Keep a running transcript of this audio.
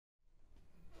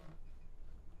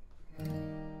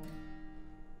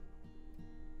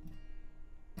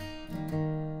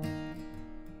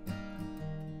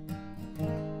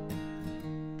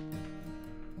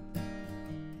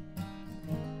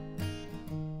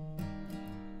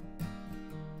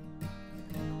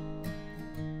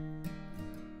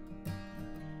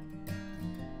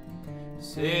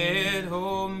said,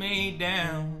 hold me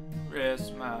down,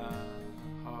 rest my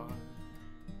heart.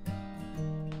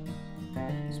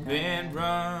 It's been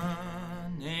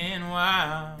running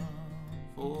wild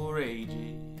for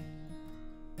ages.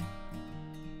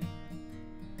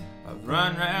 I've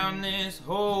run round this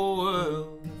whole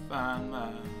world to find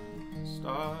my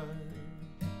start.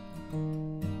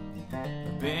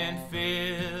 I've been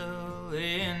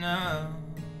filling up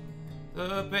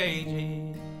the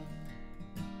pages.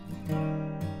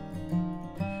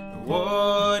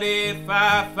 What if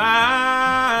I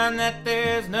find that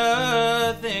there's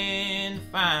nothing to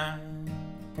find,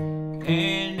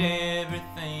 and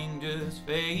everything just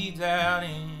fades out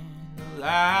in the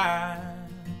light?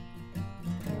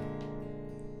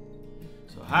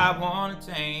 So I wanna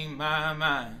tame my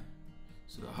mind,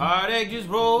 so the heartache just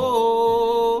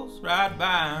rolls right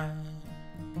by,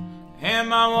 and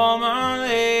my woman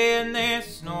laying there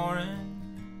snoring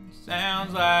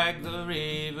sounds like the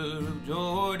river of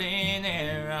Jordan.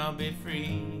 There I'll be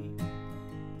free,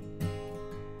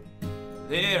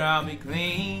 there I'll be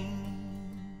clean,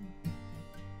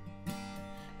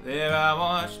 there I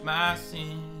wash my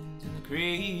sins in the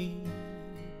creek,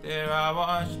 there I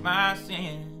wash my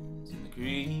sins in the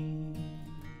creek.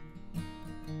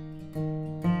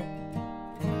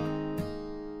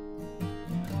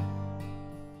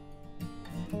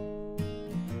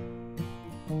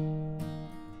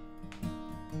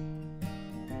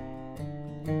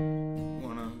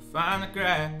 Find the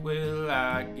crack where the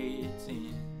light gets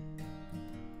in,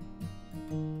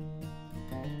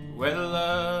 where the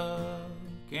love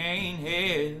can't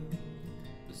help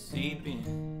but seep in.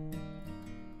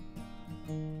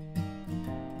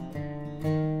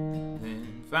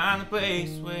 Then find the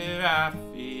place where I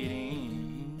fit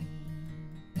in,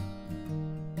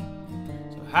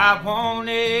 so I won't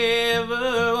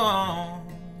ever want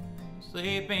to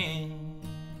sleep in.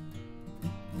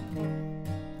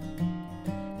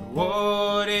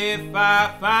 What if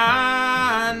I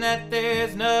find that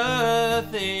there's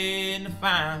nothing to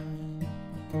find,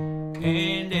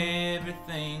 and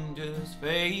everything just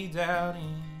fades out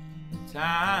in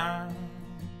time?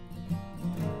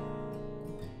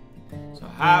 So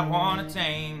I wanna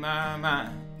tame my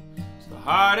mind, so the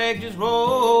heartache just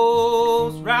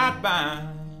rolls right by,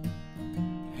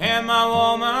 and my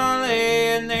woman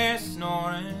laying there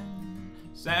snoring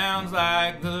sounds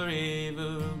like the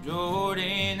river of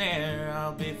Jordan. There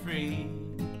I'll be free,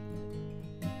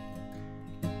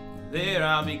 there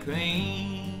I'll be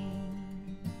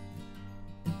clean,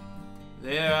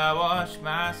 there I wash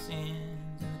my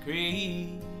sins in the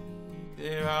creek,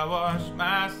 there I wash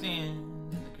my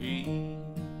sins in the creek.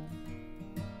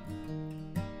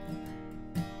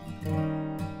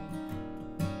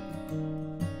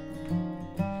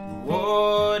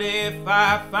 What if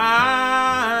I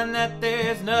find that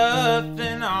there's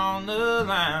nothing on the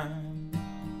line,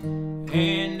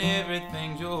 and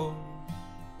everything's yours,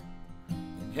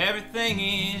 and everything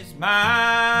is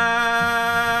mine?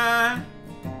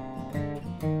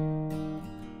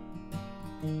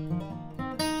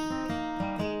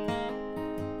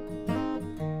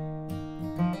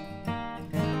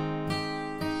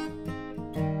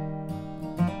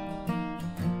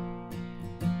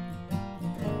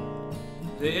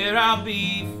 There I'll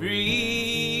be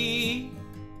free,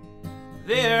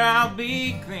 there I'll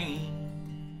be clean,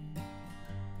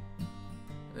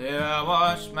 there I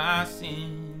wash my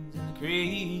sins in the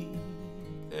creek,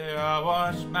 there I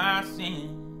wash my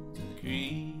sins in the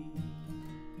creek,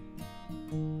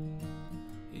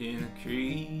 in the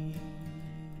creek,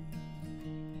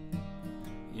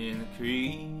 in the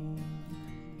creek.